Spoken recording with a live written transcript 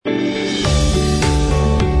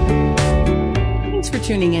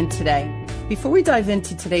tuning in today. Before we dive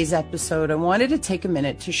into today's episode, I wanted to take a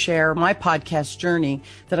minute to share my podcast journey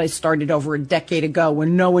that I started over a decade ago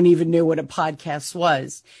when no one even knew what a podcast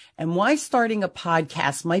was, and why starting a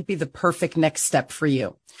podcast might be the perfect next step for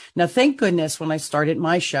you. Now, thank goodness when I started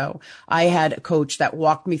my show, I had a coach that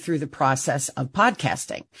walked me through the process of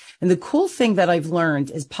podcasting. And the cool thing that I've learned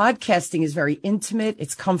is podcasting is very intimate,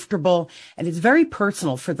 it's comfortable, and it's very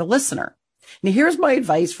personal for the listener. Now, here's my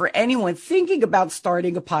advice for anyone thinking about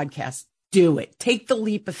starting a podcast. Do it. Take the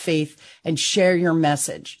leap of faith and share your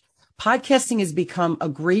message. Podcasting has become a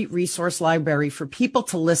great resource library for people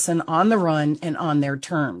to listen on the run and on their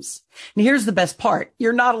terms. And here's the best part.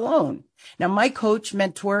 You're not alone. Now, my coach,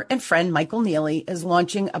 mentor, and friend, Michael Neely, is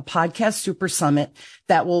launching a podcast super summit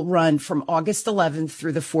that will run from August 11th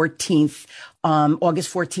through the 14th,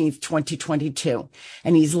 August 14th, 2022.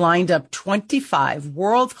 And he's lined up 25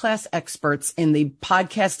 world-class experts in the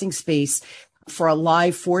podcasting space for a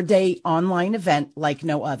live 4-day online event like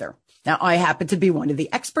no other. Now, I happen to be one of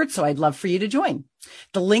the experts, so I'd love for you to join.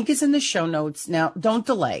 The link is in the show notes. Now, don't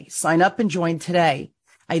delay. Sign up and join today.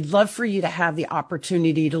 I'd love for you to have the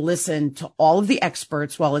opportunity to listen to all of the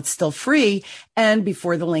experts while it's still free and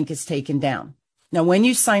before the link is taken down. Now, when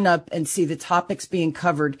you sign up and see the topics being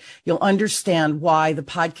covered, you'll understand why the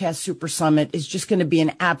Podcast Super Summit is just going to be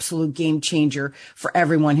an absolute game changer for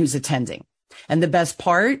everyone who's attending. And the best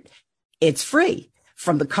part, it's free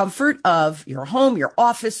from the comfort of your home, your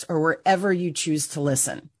office, or wherever you choose to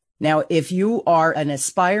listen. Now, if you are an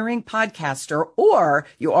aspiring podcaster or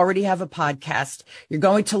you already have a podcast, you're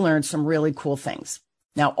going to learn some really cool things.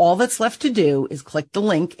 Now, all that's left to do is click the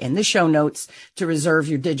link in the show notes to reserve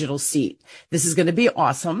your digital seat. This is going to be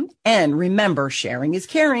awesome. And remember, sharing is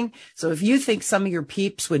caring. So if you think some of your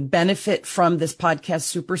peeps would benefit from this Podcast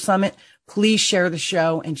Super Summit, please share the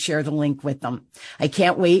show and share the link with them. I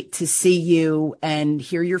can't wait to see you and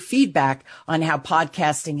hear your feedback on how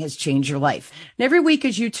podcasting has changed your life. And every week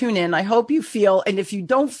as you tune in, I hope you feel, and if you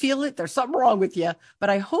don't feel it, there's something wrong with you, but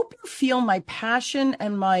I hope you feel my passion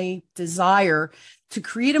and my desire to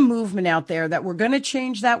create a movement out there that we're going to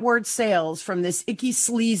change that word sales from this icky,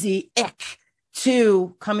 sleazy ick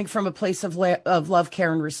to coming from a place of love,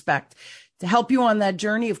 care, and respect. To help you on that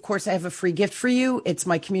journey, of course, I have a free gift for you. It's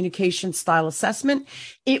my communication style assessment.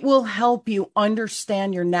 It will help you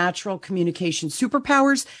understand your natural communication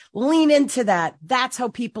superpowers. Lean into that. That's how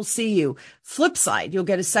people see you. Flip side, you'll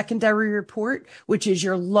get a secondary report, which is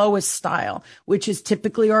your lowest style, which is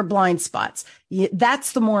typically our blind spots.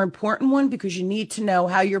 That's the more important one because you need to know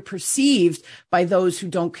how you're perceived by those who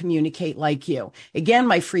don't communicate like you. Again,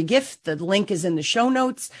 my free gift, the link is in the show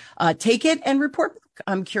notes. Take it and report back.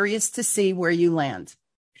 I'm curious to see where you land.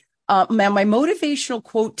 Now, my motivational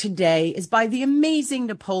quote today is by the amazing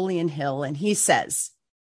Napoleon Hill, and he says,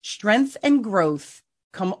 "Strength and growth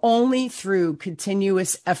come only through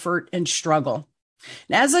continuous effort and struggle."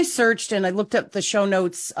 Now, as I searched and I looked up the show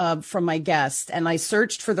notes from my guest, and I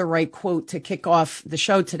searched for the right quote to kick off the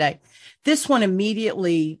show today, this one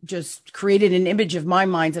immediately just created an image of my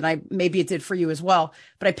mind, and maybe it did for you as well.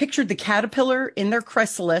 But I pictured the caterpillar in their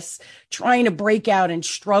chrysalis trying to break out and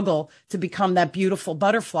struggle to become that beautiful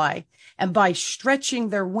butterfly. And by stretching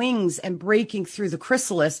their wings and breaking through the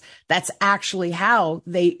chrysalis, that's actually how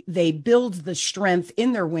they build the strength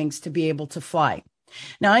in their wings to be able to fly.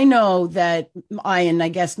 Now, I know that I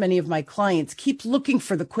guess many of my clients keep looking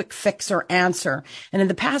for the quick fix or answer. And in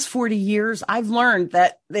the past 40 years, I've learned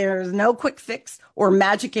that there's no quick fix or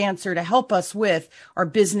magic answer to help us with our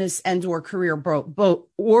business and or career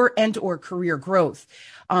career growth.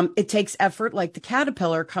 It takes effort like the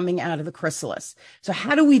caterpillar coming out of the chrysalis. So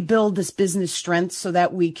how do we build this business strength so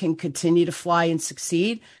that we can continue to fly and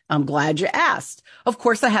succeed? I'm glad you asked. Of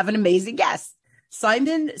course, I have an amazing guest.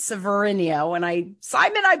 Simon Severino, and I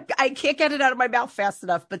can't get it out of my mouth fast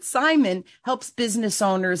enough, but Simon helps business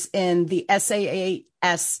owners in the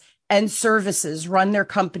SaaS and services run their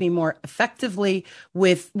company more effectively,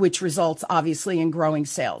 which results obviously in growing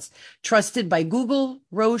sales. Trusted by Google,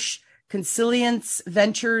 Roche, Consilience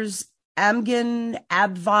Ventures, Amgen,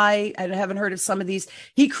 Abvi, I haven't heard of some of these.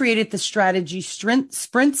 He created the strategy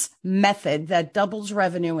sprints method that doubles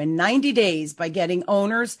revenue in 90 days by getting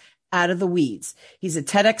owners out of the weeds. He's a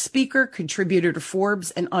TEDx speaker, contributor to Forbes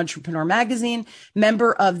and Entrepreneur Magazine,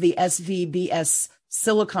 member of the SVBS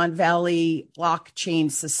Silicon Valley Blockchain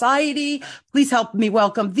Society. Please help me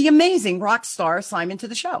welcome the amazing rock star Simon to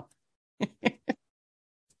the show.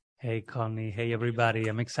 Hey, Connie. Hey, everybody.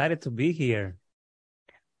 I'm excited to be here.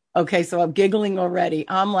 Okay, so I'm giggling already.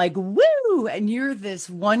 I'm like, woo! And you're this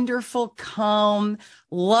wonderful, calm,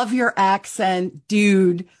 love your accent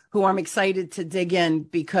dude who I'm excited to dig in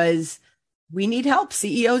because We need help.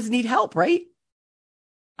 CEOs need help, right?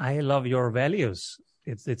 I love your values.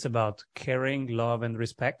 It's about caring, love, and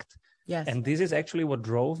respect. Yes. And this is actually what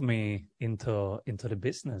drove me into the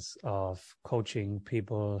business of coaching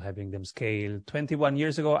people, having them scale. 21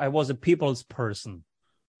 years ago, I was a people's person.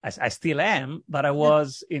 I still am, but I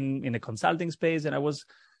was in a consulting space, and I was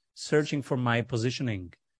searching for my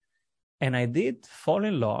positioning. And I did fall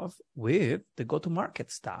in love with the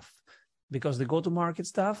go-to-market stuff, because the go-to-market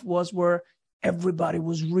stuff was where everybody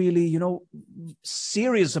was really,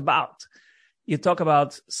 serious about. You talk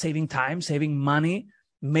about saving time, saving money,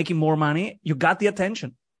 making more money, you got the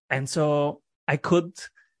attention. And so I could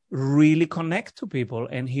really connect to people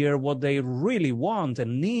and hear what they really want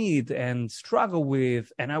and need and struggle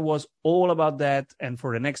with. And I was all about that. And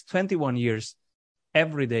for the next 21 years,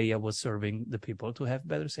 every day I was serving the people to have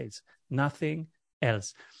better sales, nothing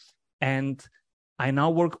else. And I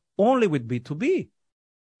now work only with B2B.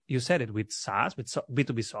 You said it, with SaaS, with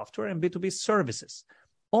B2B software and B2B services,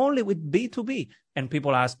 only with B2B. And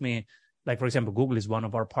people ask me, like, for example, Google is one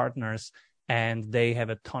of our partners, and they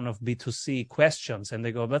have a ton of B2C questions. And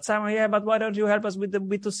they go, but Simon, but why don't you help us with the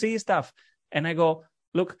B2C stuff? And I go,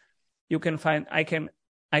 look, you can find, I can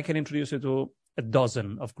introduce you to a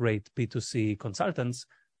dozen of great B2C consultants.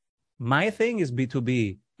 My thing is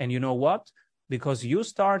B2B. And you know what? Because you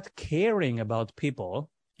start caring about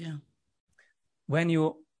people when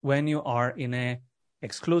you are in a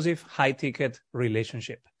exclusive high-ticket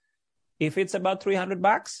relationship. If it's about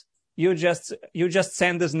 $300, you just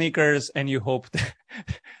send the sneakers and you hope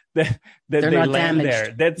that they land damaged.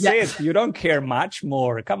 there. That's it. You don't care much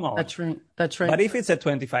more. Come on. That's right. But if it's at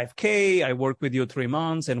 $25K, I work with you 3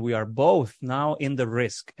 months, and we are both now in the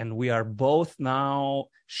risk, and we are both now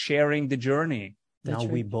sharing the journey. That's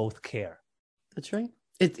right. We both care. That's right.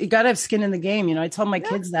 You got to have skin in the game. I tell my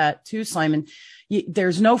kids that too, Simon.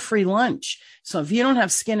 There's no free lunch. So if you don't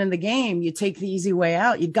have skin in the game, you take the easy way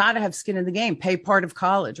out. You got to have skin in the game. Pay part of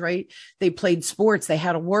college, right? They played sports. They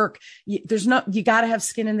had to work. You got to have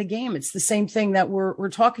skin in the game. It's the same thing that we're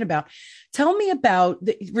talking about. Tell me about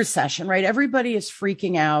the recession, right? Everybody is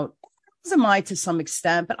freaking out. As am I to some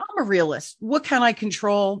extent, but I'm a realist. What can I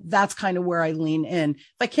control? That's kind of where I lean in. If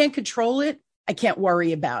I can't control it, I can't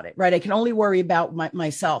worry about it, right? I can only worry about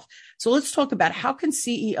myself. So let's talk about how can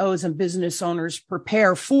CEOs and business owners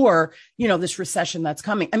prepare for, this recession that's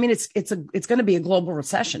coming. I mean, it's going to be a global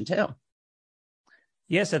recession too.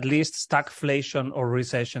 Yes, at least stagflation or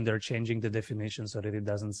recession, they're changing the definition so that it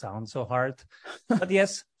doesn't sound so hard. But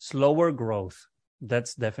yes, slower growth.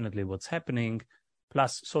 That's definitely what's happening.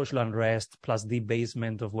 Plus social unrest, plus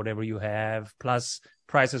debasement of whatever you have, plus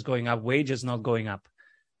prices going up, wages not going up.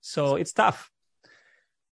 So it's tough.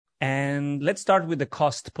 And let's start with the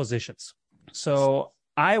cost positions. So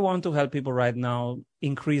I want to help people right now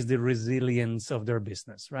increase the resilience of their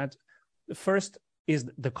business, right? The first is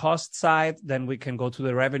the cost side. Then we can go to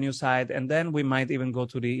the revenue side. And then we might even go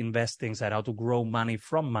to the investing side, how to grow money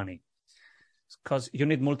from money. Because you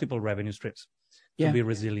need multiple revenue streams to be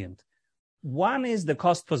resilient. One is the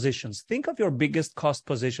cost positions. Think of your biggest cost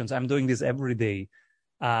positions. I'm doing this every day.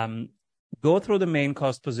 Go through the main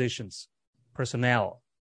cost positions. Personnel.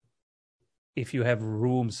 If you have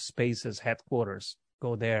rooms, spaces, headquarters,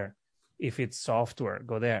 go there. If it's software,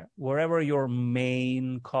 go there. Wherever your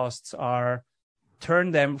main costs are,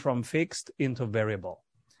 turn them from fixed into variable.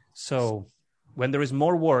 So when there is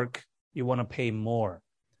more work, you want to pay more.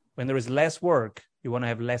 When there is less work, you want to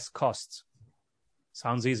have less costs.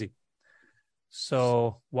 Sounds easy.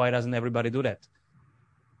 So why doesn't everybody do that?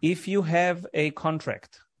 If you have a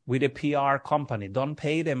contract with a PR company, don't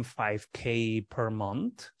pay them $5K per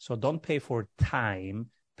month. So don't pay for time,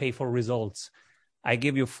 pay for results. I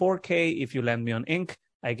give you $4K if you land me on Inc.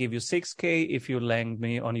 I give you $6K if you land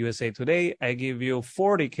me on USA Today. I give you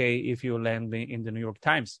 $40K if you land me in the New York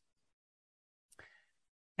Times.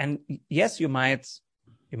 And yes, you might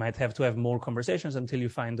have to have more conversations until you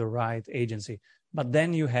find the right agency. But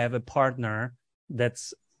then you have a partner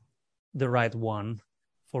that's the right one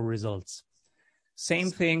for results.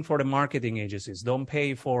 Same thing for the marketing agencies. Don't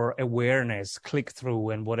pay for awareness,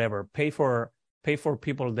 click-through, and whatever. Pay for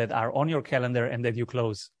people that are on your calendar and that you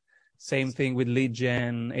close. Same thing with lead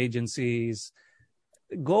gen agencies.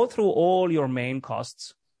 Go through all your main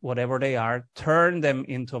costs, whatever they are, turn them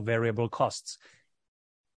into variable costs.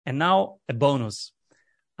 And now a bonus.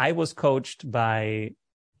 I was coached by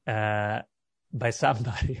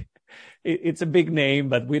somebody. It's a big name,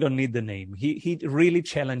 but we don't need the name. He really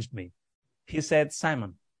challenged me. He said,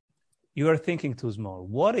 Simon, you are thinking too small.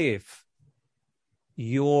 What if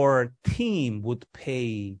your team would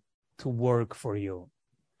pay to work for you?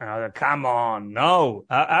 And I was like, come on, no.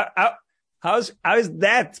 How is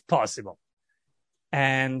that possible?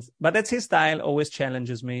 But that's his style, always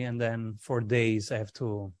challenges me. And then for days I have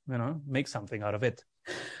to, make something out of it.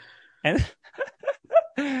 And,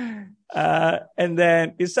 and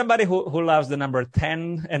then he's somebody who loves the number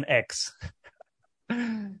 10 and X.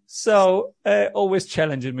 So, always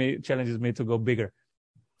challenges me to go bigger.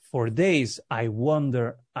 For days, I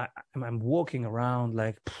wonder, I'm walking around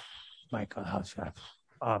like, my God,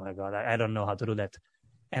 oh my God, I don't know how to do that.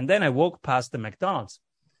 And then I walk past the McDonald's.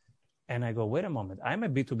 And I go, wait a moment, I'm a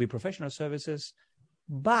B2B professional services,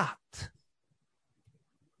 but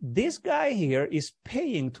this guy here is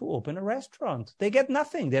paying to open a restaurant. They get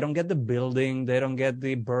nothing. They don't get the building. They don't get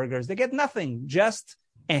the burgers. They get nothing. Just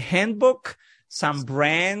a handbook, some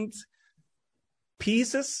brand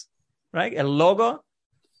pieces, right? A logo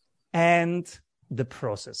and the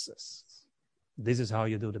processes. This is how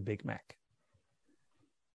you do the Big Mac.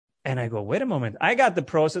 And I go, wait a moment. I got the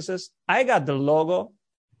processes. I got the logo.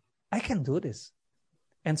 I can do this.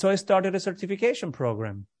 And so I started a certification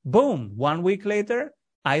program. Boom. 1 week later,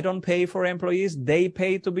 I don't pay for employees. They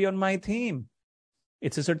pay to be on my team.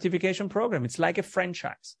 It's a certification program. It's like a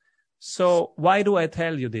franchise. So why do I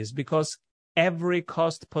tell you this? Because every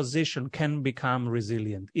cost position can become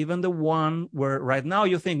resilient. Even the one where right now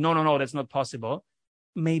you think, no, that's not possible.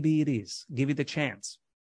 Maybe it is. Give it a chance.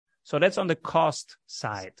 So that's on the cost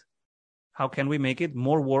side. How can we make it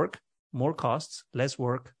more work, more costs, less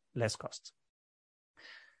work, less costs?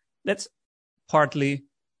 That's partly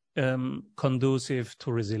conducive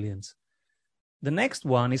to resilience. The next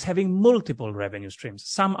one is having multiple revenue streams.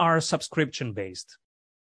 Some are subscription-based,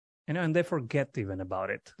 and they forget even about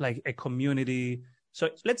it, like a community. So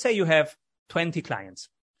let's say you have 20 clients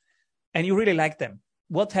and you really like them.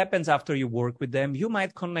 What happens after you work with them? You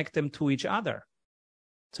might connect them to each other.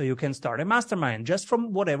 So you can start a mastermind just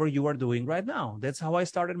from whatever you are doing right now. That's how I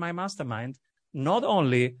started my mastermind. Not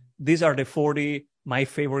only these are my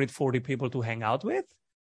favorite 40 people to hang out with,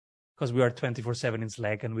 because we are 24/7 in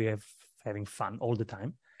Slack and we are having fun all the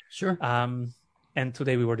time. Sure. And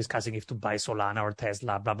today we were discussing if to buy Solana or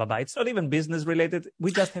Tesla, blah, blah, blah. It's not even business related.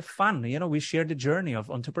 We just have fun. We share the journey of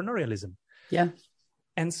entrepreneurialism. Yeah.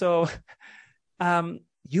 And so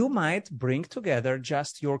you might bring together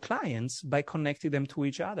just your clients by connecting them to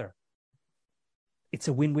each other. It's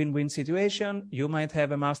a win-win-win situation. You might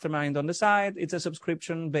have a mastermind on the side. It's a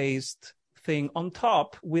subscription-based thing on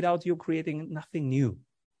top without you creating nothing new.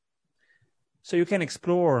 So you can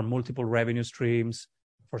explore multiple revenue streams.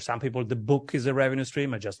 For some people, the book is a revenue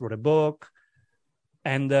stream. I just wrote a book.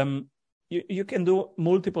 And you can do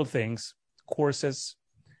multiple things, courses,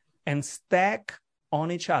 and stack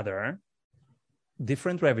on each other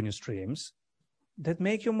different revenue streams that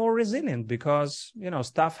make you more resilient because,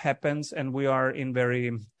 stuff happens and we are in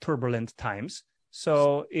very turbulent times.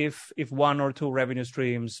 So if one or two revenue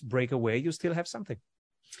streams break away, you still have something.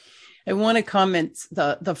 I want to comment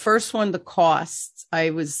the first one, the costs.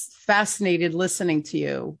 I was fascinated listening to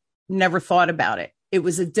you. Never thought about it. It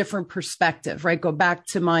was a different perspective, right? Go back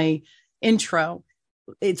to my intro.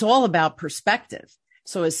 It's all about perspective.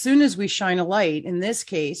 So as soon as we shine a light, in this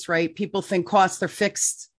case, right, people think costs are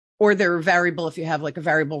fixed or they're variable if you have like a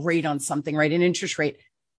variable rate on something, right? An interest rate.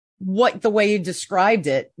 The way you described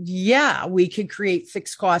it, yeah, we could create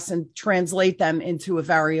fixed costs and translate them into a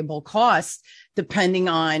variable cost depending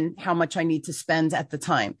on how much I need to spend at the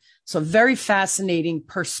time. So very fascinating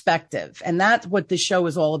perspective. And that's what this show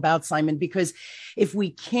is all about, Simon, because if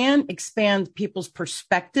we can expand people's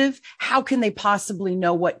perspective, how can they possibly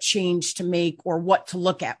know what change to make or what to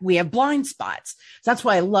look at? We have blind spots. That's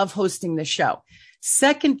why I love hosting the show.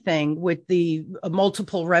 Second thing with the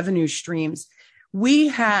multiple revenue streams, we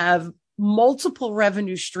have multiple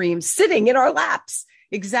revenue streams sitting in our laps.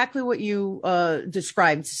 Exactly what you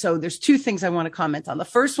described. So there's two things I want to comment on. The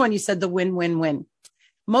first one, you said the win-win-win.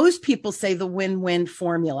 Most people say the win-win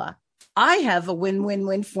formula. I have a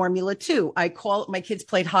win-win-win formula too. I call it, my kids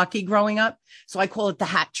played hockey growing up. So I call it the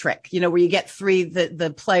hat trick, where you get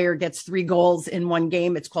the player gets 3 goals in one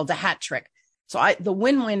game. It's called a hat trick. So the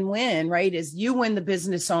win-win-win, right, is you win, the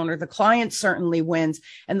business owner, the client certainly wins,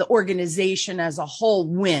 and the organization as a whole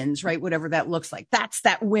wins, right? Whatever that looks like. That's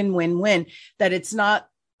that win-win-win, that it's not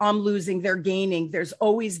I'm losing, they're gaining. There's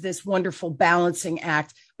always this wonderful balancing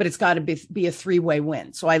act, but it's got to be a 3-way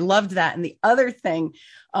win. So I loved that. And the other thing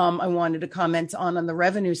I wanted to comment on the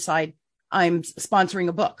revenue side, I'm sponsoring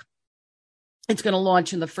a book. It's going to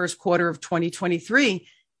launch in the first quarter of 2023.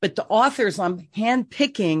 but the authors I'm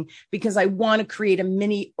handpicking because I want to create a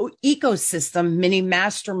mini ecosystem, mini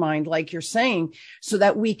mastermind, like you're saying, so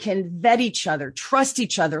that we can vet each other, trust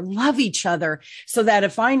each other, love each other. So that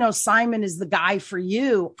if I know Simon is the guy for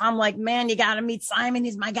you, I'm like, man, you got to meet Simon.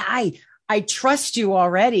 He's my guy. I trust you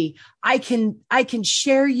already. I can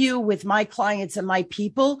share you with my clients and my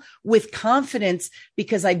people with confidence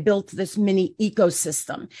because I built this mini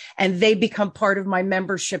ecosystem and they become part of my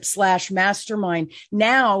membership / mastermind.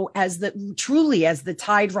 Now, as the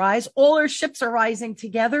tide rise, all our ships are rising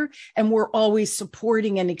together and we're always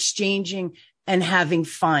supporting and exchanging and having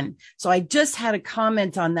fun. So I just had a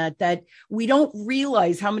comment on that we don't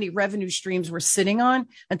realize how many revenue streams we're sitting on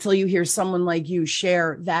until you hear someone like you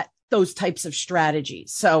share those types of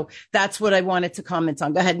strategies. So that's what I wanted to comment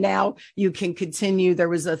on. Go ahead. Now you can continue. There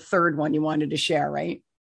was a third one you wanted to share, right?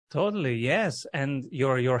 Totally. Yes. And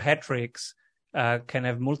your hat tricks can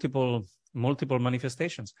have multiple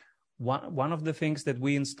manifestations. One of the things that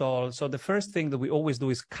we install. So the first thing that we always do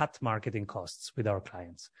is cut marketing costs with our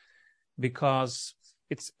clients because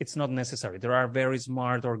it's not necessary. There are very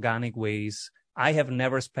smart organic ways. I have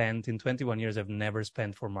never spent in 21 years. I've never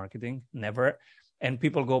spent for marketing, never. And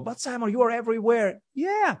people go, but Simon, you are everywhere.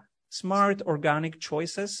 Yeah, smart, organic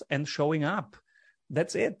choices and showing up.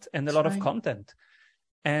 That's it. And a lot of content.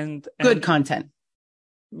 And good content.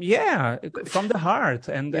 Yeah, from the heart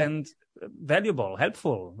and valuable,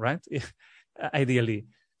 helpful, right? Ideally.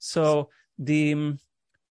 So the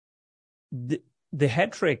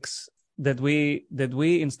hat tricks that we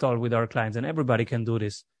install with our clients, and everybody can do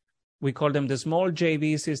this. We call them the small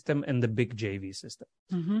JV system and the big JV system.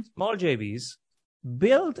 Mm-hmm. Small JVs.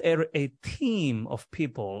 Build a team of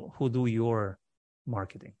people who do your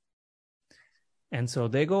marketing. And so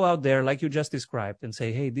they go out there, like you just described, and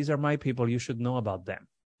say, hey, these are my people. You should know about them.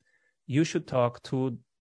 You should talk to,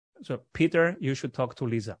 so Peter, you should talk to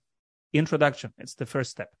Lisa. Introduction, it's the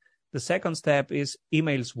first step. The second step is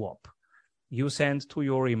email swap. You send to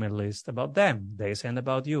your email list about them. They send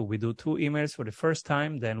about you. We do 2 emails for the first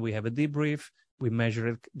time. Then we have a debrief. We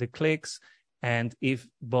measure the clicks. And if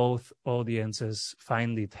both audiences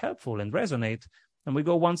find it helpful and resonate, then we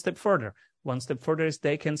go one step further. One step further is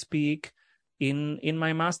they can speak in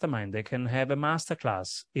my mastermind. They can have a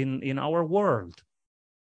masterclass in our world.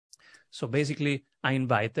 So basically, I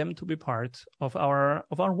invite them to be part of our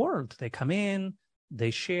world. They come in,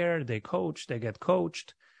 they share, they coach, they get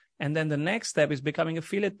coached. And then the next step is becoming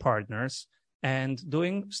affiliate partners and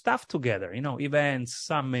doing stuff together, events,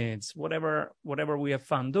 summits, whatever we have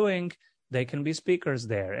fun doing. They can be speakers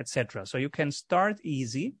there, etc. So you can start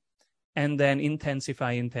easy and then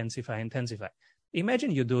intensify.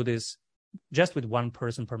 Imagine you do this just with one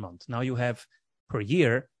person per month. Now you have per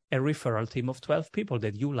year a referral team of 12 people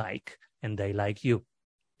that you like and they like you.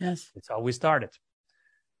 Yes. That's how we started.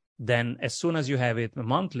 Then as soon as you have it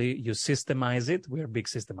monthly, you systemize it. We're big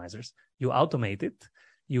systemizers. You automate it.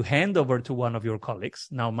 You hand over to one of your colleagues.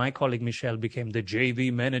 Now my colleague Michelle became the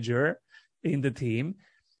JV manager in the team.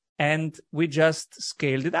 And we just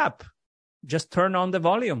scaled it up. Just turn on the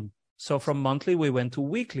volume. So from monthly, we went to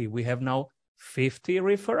weekly. We have now 50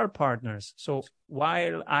 referral partners. So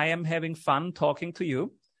while I am having fun talking to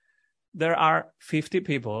you, there are 50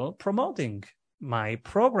 people promoting my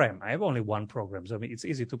program. I have only one program. So it's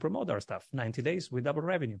easy to promote our stuff. 90 days with double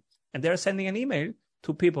revenue. And they're sending an email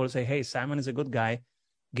to people, say, hey, Simon is a good guy.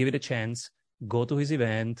 Give it a chance. Go to his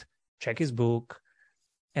event. Check his book.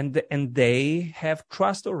 And they have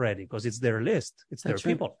trust already because it's their list. It's their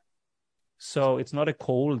people. So it's not a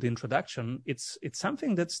cold introduction. It's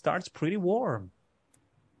something that starts pretty warm.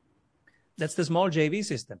 That's the small JV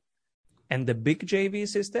system. And the big JV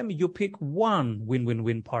system, you pick one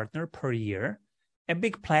win-win-win partner per year, a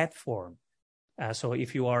big platform. So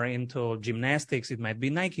if you are into gymnastics, it might be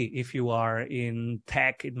Nike. If you are in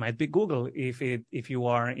tech, it might be Google. If you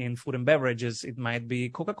are in food and beverages, it might be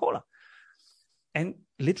Coca-Cola. And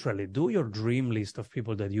literally do your dream list of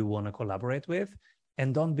people that you want to collaborate with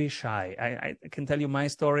and don't be shy. I can tell you my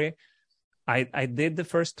story. I did the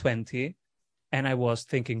first 20 and I was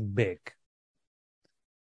thinking big.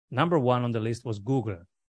 Number 1 on the list was Google,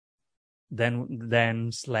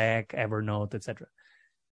 then Slack, Evernote, etc.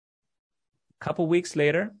 A couple weeks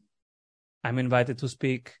later, I'm invited to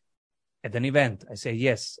speak at an event. I say,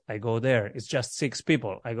 yes, I go there. It's just 6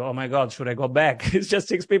 people. I go, oh my God, should I go back? It's just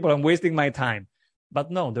 6 people. I'm wasting my time. But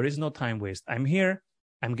no, there is no time waste. I'm here.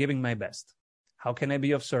 I'm giving my best. How can I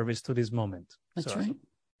be of service to this moment? That's right.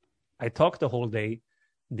 I talk the whole day.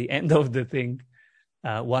 The end of the thing,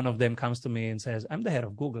 one of them comes to me and says, I'm the head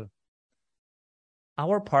of Google.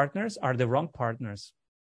 Our partners are the wrong partners.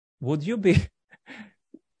 Would you be?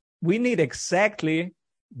 We need exactly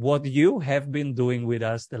what you have been doing with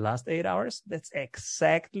us the last 8 hours, that's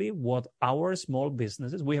exactly what our small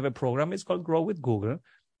businesses, we have a program, it's called Grow with Google.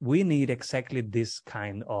 We need exactly this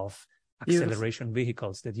kind of acceleration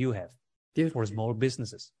vehicles that you have for small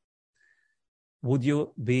businesses. Would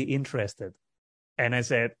you be interested? And I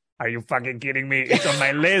said, are you fucking kidding me? It's on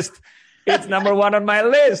my list. It's number one on my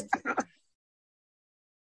list.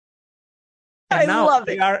 And I love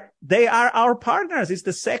it. They are our partners. It's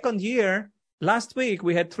the second year. Last week,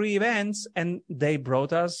 we had 3 events and they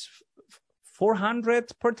brought us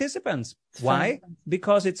 400 participants. Why?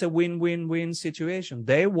 Because it's a win-win-win situation.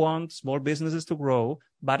 They want small businesses to grow,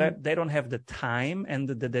 but they don't have the time and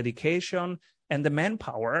the dedication and the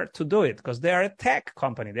manpower to do it because they are a tech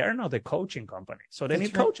company. They are not a coaching company. So they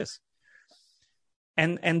need coaches.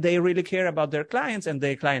 And they really care about their clients, and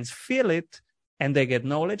their clients feel it, and they get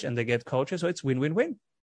knowledge and they get coaches. So it's win-win-win.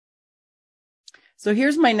 So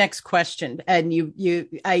here's my next question. And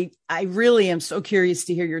I really am so curious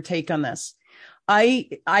to hear your take on this.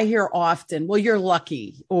 I hear often, well, you're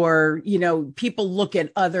lucky, or, people look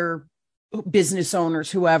at other business owners,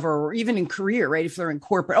 whoever, or even in career, right? If they're in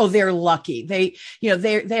corporate, oh, they're lucky. They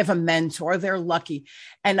have a mentor, they're lucky.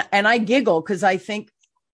 And I giggle because I think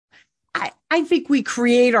we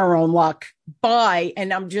create our own luck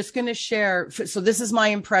and I'm just going to share. So this is my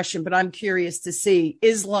impression, but I'm curious to see,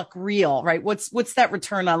 is luck real, right? What's that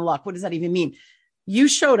return on luck? What does that even mean? You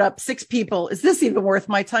showed up, 6 people. Is this even worth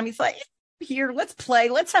my time? He's like, here, let's play.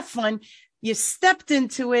 Let's have fun. You stepped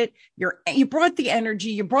into it. You brought the energy,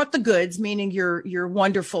 you brought the goods, meaning your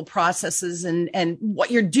wonderful processes and what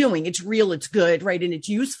you're doing. It's real, it's good, right? And it's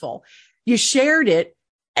useful. You shared it.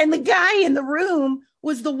 And the guy in the room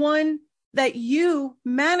was the one that you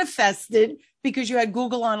manifested because you had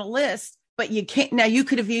Google on a list, but you can't. Now you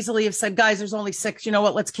could have easily have said, guys, there's only 6. You know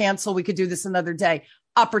what? Let's cancel. We could do this another day.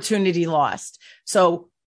 Opportunity lost. So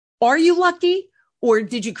are you lucky? Or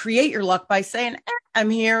did you create your luck by saying,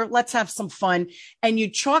 I'm here, let's have some fun? And you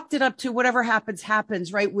chalked it up to whatever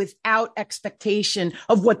happens, right? Without expectation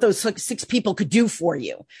of what those 6 people could do for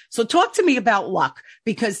you. So talk to me about luck,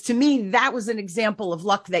 because to me, that was an example of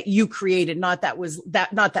luck that you created, not that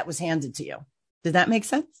was handed to you. Did that make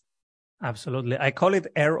sense? Absolutely. I call it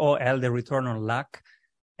ROL, the return on luck.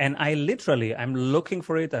 And I'm looking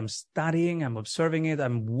for it. I'm studying, I'm observing it.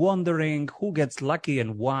 I'm wondering who gets lucky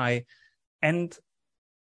and why. And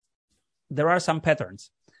there are some patterns.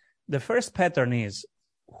 The first pattern is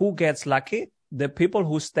who gets lucky? The people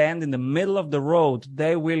who stand in the middle of the road,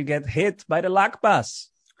 they will get hit by the luck bus.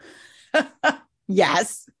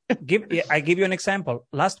 Yes. I give you an example.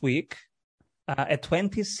 Last week, a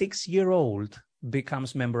 26-year-old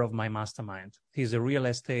becomes member of my mastermind. He's a real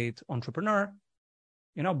estate entrepreneur,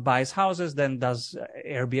 buys houses, then does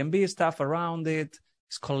Airbnb stuff around it.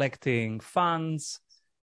 He's collecting funds.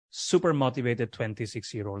 Super motivated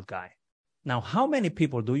 26-year-old guy. Now, how many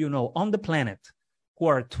people do you know on the planet who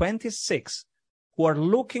are 26, who are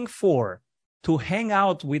looking to hang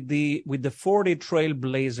out with the 40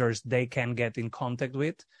 trailblazers they can get in contact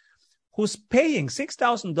with, who's paying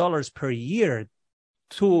 $6,000 per year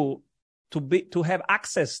to have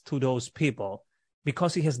access to those people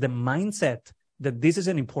because he has the mindset that this is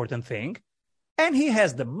an important thing, and he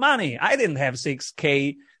has the money. I didn't have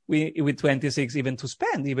 $6K with 26 even to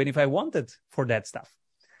spend, even if I wanted for that stuff.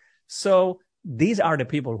 So these are the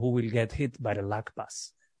people who will get hit by the luck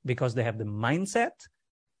bus because they have the mindset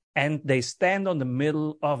and they stand on the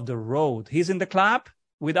middle of the road. He's in the club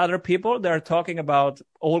with other people. They're talking about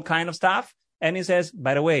all kind of stuff. And he says,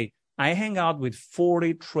 by the way, I hang out with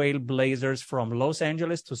 40 trailblazers from Los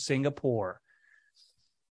Angeles to Singapore.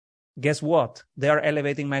 Guess what? They are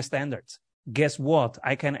elevating my standards. Guess what?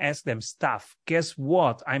 I can ask them stuff. Guess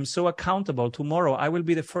what? I'm so accountable. Tomorrow, I will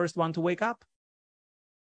be the first one to wake up.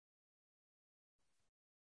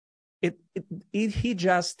 He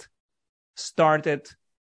just started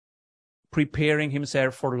preparing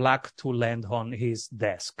himself for luck to land on his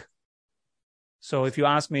desk. So if you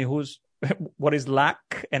ask me what is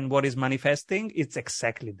luck and what is manifesting, it's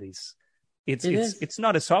exactly this. It's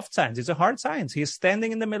not a soft science. It's a hard science. He's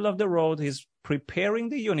standing in the middle of the road. He's preparing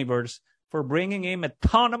the universe for bringing him a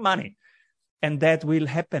ton of money. And that will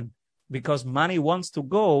happen because money wants to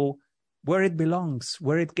go where it belongs,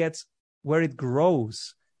 where it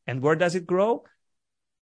grows. And where does it grow?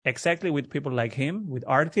 Exactly with people like him, with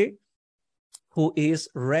Artie, who is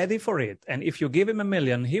ready for it. And if you give him $1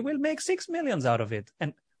 million, he will make 6 million out of it.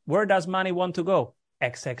 And where does money want to go?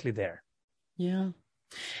 Exactly there. Yeah.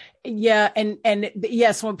 Yeah. And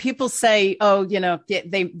yes, when people say, oh,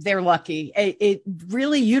 they're lucky, it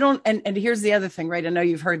really, you don't. And here's the other thing, right? I know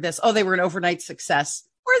you've heard this. Oh, they were an overnight success.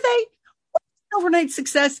 Were they? overnight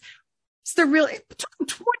success. It's the real, it took them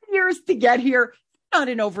 20 years to get here. Not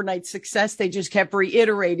an overnight success. They just kept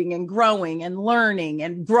reiterating and growing and learning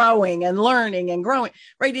and growing and learning and growing,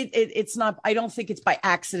 right? It's not, I don't think it's by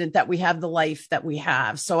accident that we have the life that we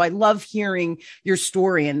have. So I love hearing your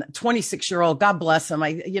story. And 26-year-old, God bless him.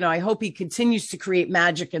 I hope he continues to create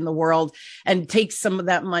magic in the world and take some of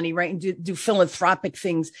that money, right? And do philanthropic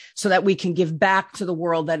things so that we can give back to the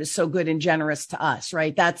world that is so good and generous to us,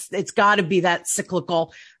 right? It's gotta be that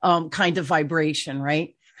cyclical, kind of vibration,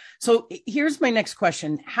 right? So here's my next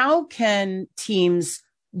question. How can teams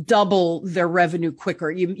double their revenue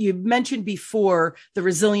quicker? You mentioned before the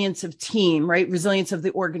resilience of team, right? Resilience of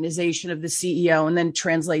the organization of the CEO, and then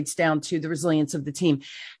translates down to the resilience of the team.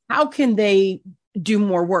 How can they do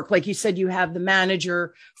more work? Like you said, you have the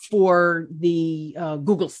manager for the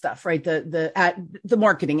Google stuff, right? The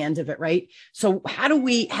marketing end of it, right? So how do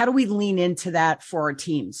we lean into that for our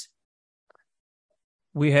teams?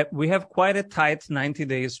 We have quite a tight 90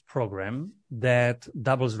 days program that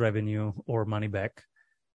doubles revenue or money back.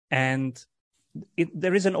 And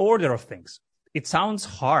there is an order of things. It sounds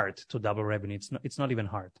hard to double revenue. It's not even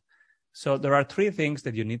hard. So there are 3 things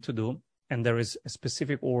that you need to do. And there is a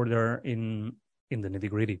specific order in the nitty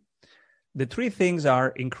gritty. The 3 things are: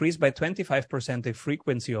 increase by 25% the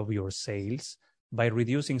frequency of your sales by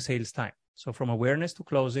reducing sales time. So from awareness to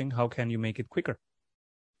closing, how can you make it quicker?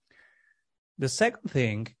 The second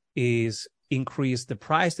thing is increase the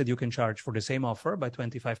price that you can charge for the same offer by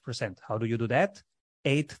 25%. How do you do that?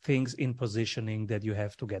 8 things in positioning that you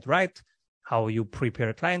have to get right. How you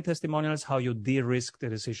prepare client testimonials, how you de-risk the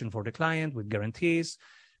decision for the client with guarantees.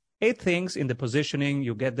 8 things in the positioning,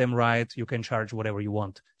 you get them right, you can charge whatever you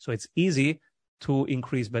want. So it's easy to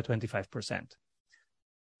increase by 25%.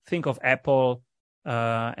 Think of Apple,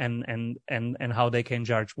 and how they can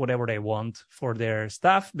charge whatever they want for their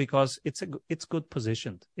stuff because it's good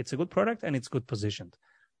positioned. It's a good product and it's good positioned.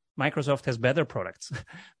 Microsoft has better products,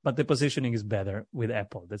 but the positioning is better with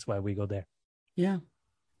Apple. That's why we go there. Yeah.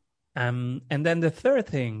 And then the third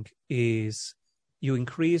thing is you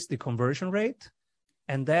increase the conversion rate,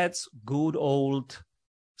 and that's good old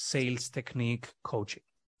sales technique coaching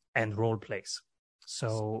and role plays.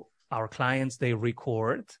 So our clients, they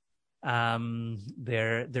record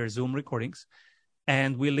their Zoom recordings,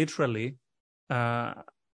 and we literally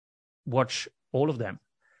watch all of them,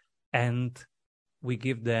 and we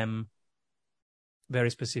give them very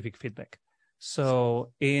specific feedback.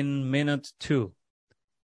 So in minute 2,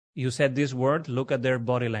 you said this word, look at their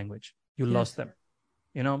body language. You lost them.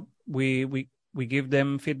 We give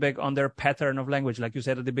them feedback on their pattern of language, like you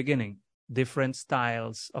said at the beginning, different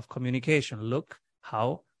styles of communication. Look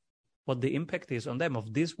what the impact is on them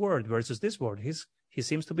of this word versus this word. He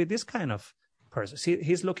seems to be this kind of person.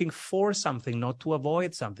 He's looking for something, not to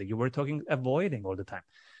avoid something. You were talking avoiding all the time.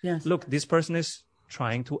 Yes. Look, this person is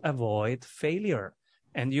trying to avoid failure.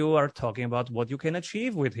 And you are talking about what you can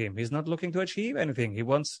achieve with him. He's not looking to achieve anything. He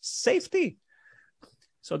wants safety.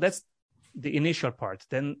 So that's the initial part.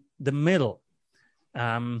 Then the middle,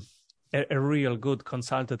 a real good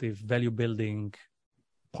consultative value building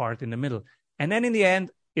part in the middle. And then in the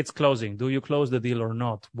end, it's closing. Do you close the deal or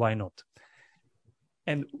not? Why not?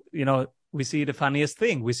 And, we see the funniest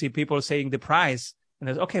thing. We see people saying the price, and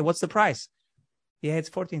there's, okay, what's the price? Yeah, it's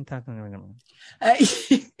 14,000.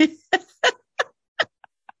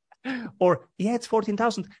 Or, yeah, it's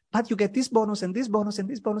 14,000, but you get this bonus and this bonus and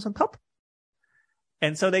this bonus on top.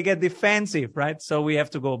 And so they get defensive, right? So we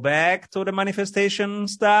have to go back to the manifestation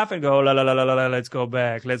stuff and go, let's go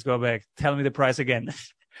back. Tell me the price again.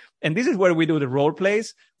 And this is where we do the role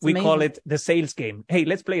plays. We call it the sales game. Hey,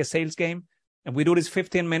 let's play a sales game. And we do this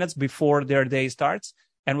 15 minutes before their day starts.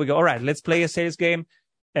 And we go, all right, let's play a sales game.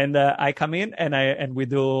 And I come in and I'm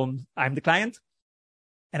the client.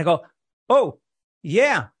 And I go, oh,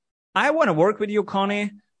 yeah, I want to work with you,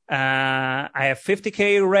 Connie. I have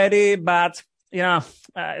 50K ready, but,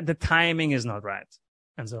 the timing is not right.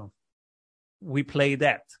 And so we play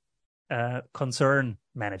that concern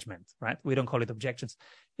management, right? We don't call it objections.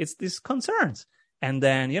 It's these concerns. And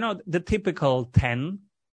then, the typical 10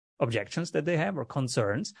 objections that they have or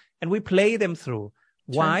concerns, and we play them through.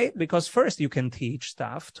 Why? Because first you can teach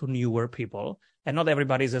stuff to newer people, and not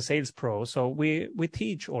everybody is a sales pro. So we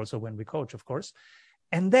teach also when we coach, of course.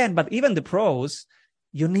 And then, but even the pros,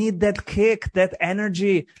 you need that kick, that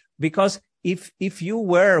energy, because if you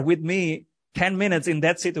were with me 10 minutes in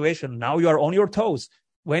that situation, now you are on your toes.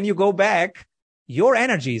 When you go back, your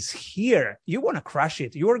energy is here. You want to crush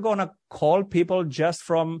it. You're going to call people just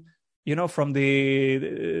from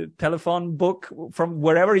the telephone book, from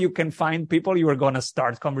wherever you can find people. You are going to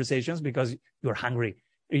start conversations because you're hungry.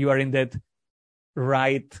 You are in that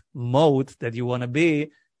right mode that you want to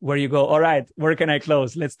be, where you go, all right, where can I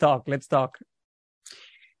close? Let's talk.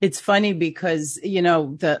 It's funny because,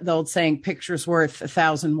 the old saying, picture's worth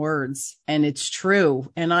 1,000 words, and it's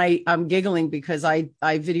true. And I'm giggling because I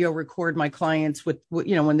video record my clients with,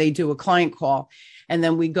 when they do a client call, and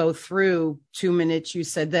then we go through 2 minutes. You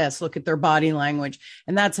said this, look at their body language.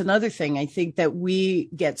 And that's another thing. I think that we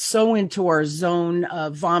get so into our zone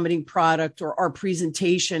of vomiting product or our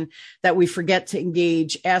presentation that we forget to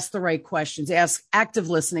engage, ask the right questions, ask active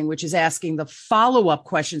listening, which is asking the follow-up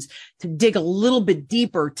questions to dig a little bit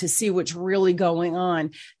deeper to see what's really going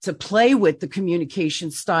on, to play with the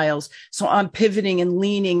communication styles. So I'm pivoting and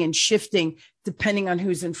leaning and shifting depending on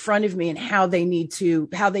who's in front of me and how they need to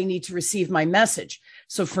receive my message.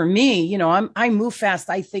 So for me, I move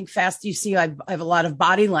fast. I think fast. You see, I have a lot of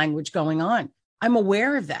body language going on. I'm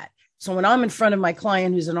aware of that. So when I'm in front of my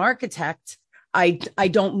client who's an architect, I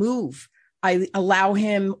don't move. I allow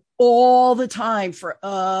him all the time for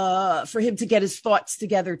him to get his thoughts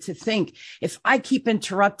together to think. If I keep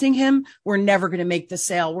interrupting him, we're never going to make the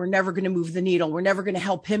sale. We're never going to move the needle. We're never going to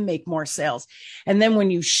help him make more sales. And then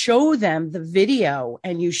when you show them the video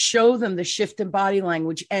and you show them the shift in body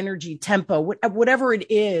language, energy, tempo, whatever it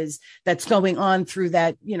is that's going on through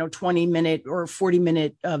that, 20-minute or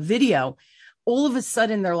 40-minute video, all of a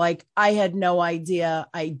sudden they're like, I had no idea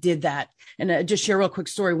I did that. And just share a real quick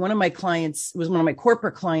story. One of my clients was one of my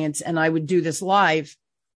corporate clients, and I would do this live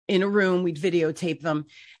in a room. We'd videotape them,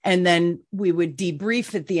 and then we would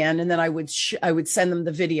debrief at the end. And then I would send them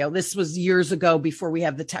the video. This was years ago before we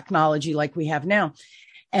have the technology like we have now.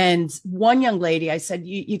 And one young lady, I said,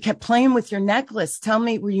 you kept playing with your necklace. Tell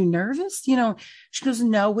me, were you nervous? She goes,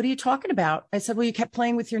 no, what are you talking about? I said, well, you kept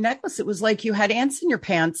playing with your necklace. It was like you had ants in your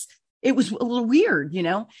pants. It was a little weird,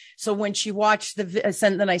 So when she watched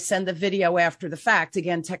then I send the video after the fact,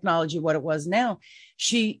 again, technology, what it was now,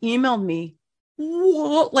 she emailed me,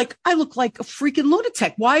 whoa, like I look like a freaking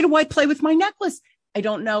lunatic. Why do I play with my necklace? I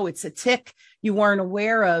don't know. It's a tick you weren't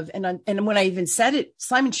aware of. And when I even said it,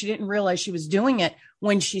 Simon, she didn't realize she was doing it.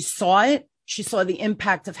 When she saw it, she saw the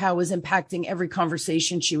impact of how it was impacting every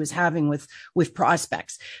conversation she was having with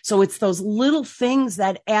prospects. So it's those little things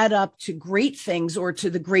that add up to great things or to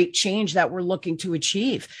the great change that we're looking to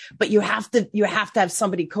achieve. But you have to have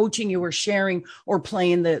somebody coaching you or sharing or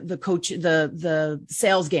playing the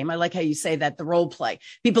sales game. I like how you say that, the role play.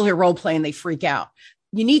 People hear role play and they freak out.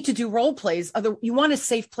 You need to do role plays. You want a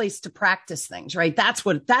safe place to practice things, right? That's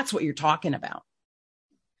what you're talking about.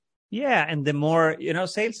 Yeah. And the more,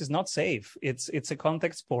 sales is not safe. It's a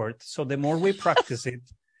contact sport. So the more we practice it,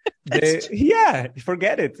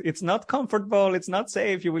 forget it. It's not comfortable. It's not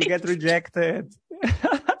safe. You will get rejected.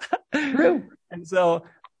 True. And so,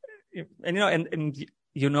 when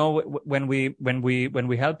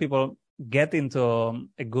we help people get into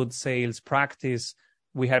a good sales practice,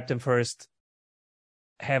 we help them first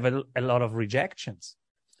have a lot of rejections.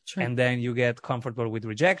 Sure. And then you get comfortable with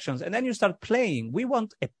rejections, and then you start playing. We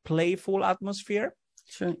want a playful atmosphere.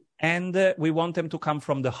 Sure. And we want them to come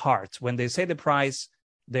from the heart. When they say the price,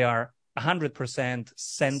 they are 100%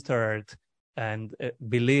 centered and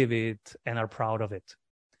believe it and are proud of it.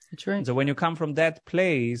 That's right. So when you come from that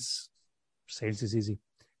place, sales is easy.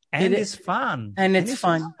 And it's fun. And it's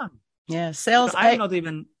fun. Yeah. Sales. So I'm not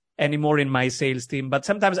even anymore in my sales team, but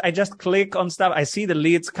sometimes I just click on stuff. I see the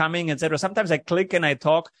leads coming, etc. Sometimes I click and I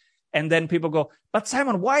talk, and then people go, but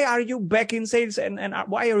Simon, why are you back in sales? And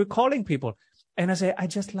why are you calling people? And I say, I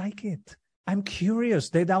just like it. I'm curious.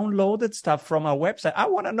 They downloaded stuff from our website. I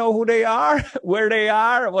want to know who they are, where they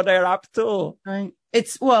are, what they're up to. Right.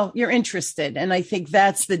 You're interested. And I think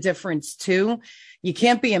that's the difference too. You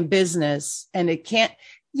can't be in business and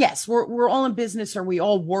yes, we're all in business, or we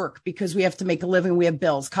all work because we have to make a living. We have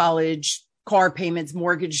bills, college, car payments,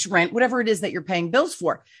 mortgage, rent, whatever it is that you're paying bills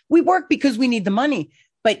for. We work because we need the money,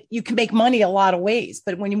 but you can make money a lot of ways.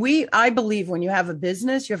 But I believe when you have a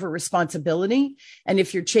business, you have a responsibility. And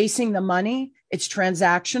if you're chasing the money, it's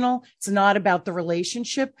transactional. It's not about the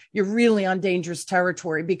relationship. You're really on dangerous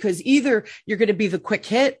territory, because either you're going to be the quick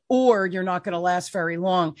hit or you're not going to last very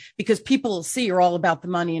long, because people will see you're all about the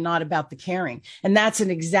money and not about the caring. And that's an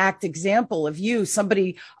exact example of you.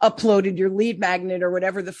 Somebody uploaded your lead magnet or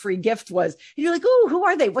whatever the free gift was. And you're like, oh, who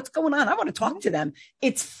are they? What's going on? I want to talk to them.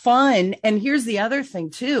 It's fun. And here's the other thing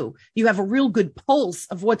too. You have a real good pulse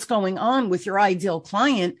of what's going on with your ideal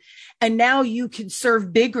client. And now you can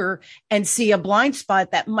serve bigger and see a blind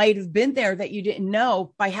spot that might have been there that you didn't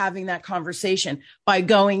know by having that conversation, by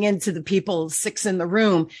going into the people 6 in the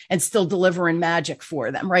room and still delivering magic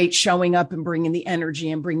for them, right? Showing up and bringing the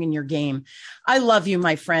energy and bringing your game. I love you,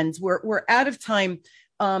 my friends. We're out of time.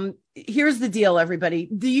 Here's the deal, everybody.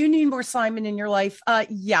 Do you need more Simon in your life?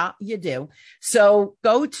 Yeah, you do. So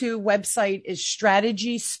go to website is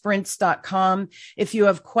strategysprints.com. If you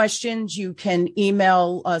have questions, you can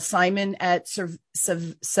email Simon at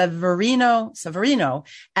Severino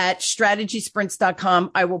at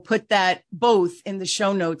strategysprints.com. I will put that both in the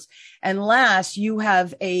show notes. And last, you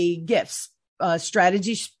have a gifts,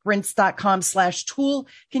 strategysprints.com/tool.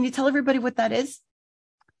 Can you tell everybody what that is?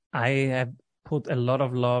 I have put a lot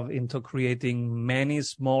of love into creating many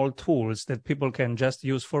small tools that people can just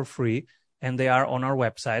use for free. And they are on our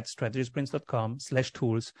website,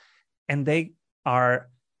 strategysprints.com/tools. And they are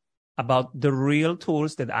about the real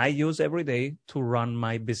tools that I use every day to run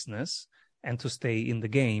my business and to stay in the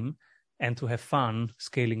game and to have fun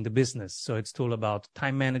scaling the business. So it's all about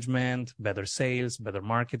time management, better sales, better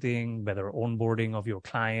marketing, better onboarding of your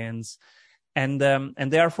clients. And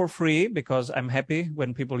they are for free because I'm happy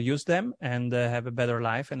when people use them and have a better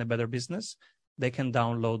life and a better business. They can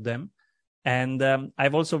download them. And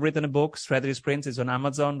I've also written a book, Strategy Sprints. It's on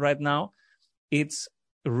Amazon right now. It's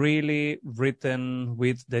really written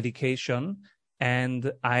with dedication.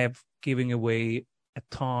 And I have given away a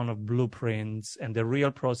ton of blueprints and the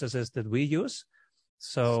real processes that we use.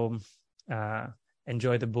 So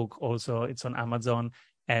enjoy the book also. It's on Amazon.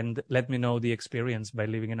 And let me know the experience by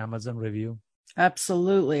leaving an Amazon review.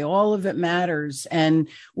 Absolutely. All of it matters. And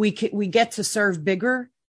we get to serve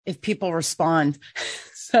bigger if people respond.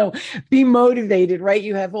 So be motivated, right?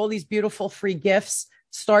 You have all these beautiful free gifts.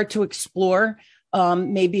 Start to explore.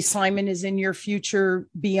 Maybe Simon is in your future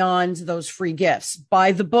beyond those free gifts.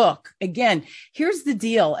 Buy the book. Again, here's the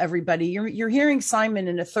deal, everybody. You're hearing Simon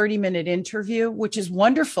in a 30-minute interview, which is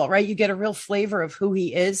wonderful, right? You get a real flavor of who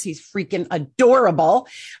he is. He's freaking adorable,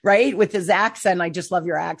 right? With his accent. I just love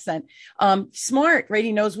your accent. Smart, right?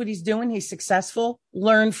 He knows what he's doing. He's successful.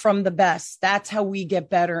 Learn from the best. That's how we get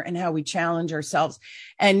better and how we challenge ourselves.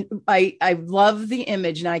 And I love the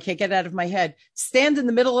image. Now I can't get it out of my head. Stand in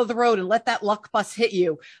the middle of the road and let that luck bus hit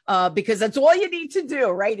you, because that's all you need to do,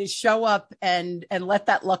 right? Is show up and let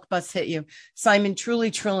that luck bus hit you. Simon,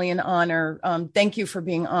 truly an honor. Thank you for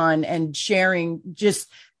being on and sharing just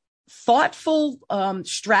thoughtful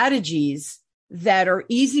strategies that are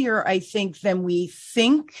easier, I think, than we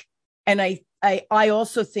think. And I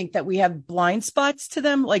also think that we have blind spots to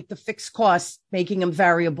them, like the fixed costs, making them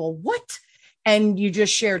variable. What? And you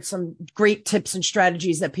just shared some great tips and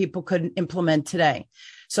strategies that people could implement today.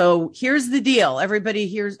 So here's the deal.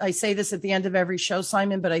 Everybody I say this at the end of every show,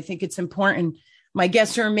 Simon, but I think it's important. My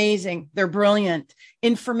guests are amazing. They're brilliant.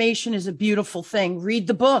 Information is a beautiful thing. Read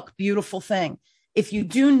the book, beautiful thing. If you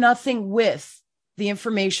do nothing with the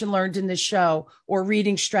information learned in this show or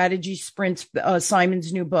reading Strategy Sprints,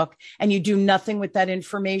 Simon's new book, and you do nothing with that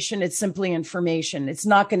information, it's simply information. It's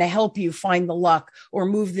not going to help you find the luck or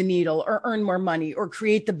move the needle or earn more money or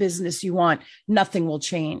create the business you want. Nothing will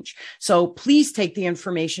change. So please take the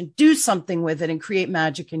information, do something with it, and create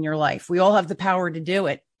magic in your life. We all have the power to do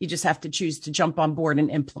it. You just have to choose to jump on board and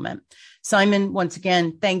implement. Simon, once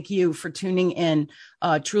again, thank you for tuning in.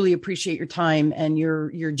 Truly appreciate your time and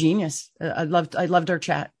your genius. I loved our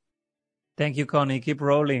chat. Thank you, Connie. Keep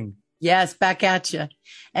rolling. Yes, back at you.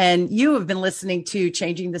 And you have been listening to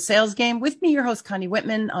Changing the Sales Game with me, your host, Connie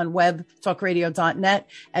Whitman, on webtalkradio.net.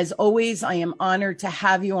 As always, I am honored to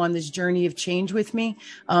have you on this journey of change with me.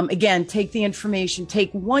 Again, take the information,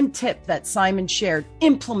 take one tip that Simon shared,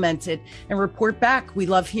 implement it, and report back. We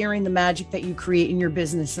love hearing the magic that you create in your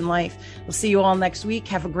business and life. We'll see you all next week.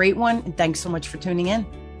 Have a great one. And thanks so much for tuning in.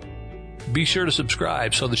 Be sure to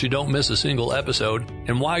subscribe so that you don't miss a single episode.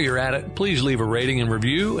 And while you're at it, please leave a rating and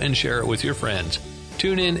review and share it with your friends.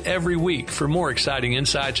 Tune in every week for more exciting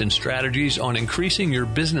insights and strategies on increasing your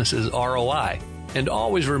business's ROI. And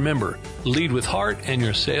always remember, lead with heart and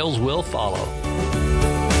your sales will follow.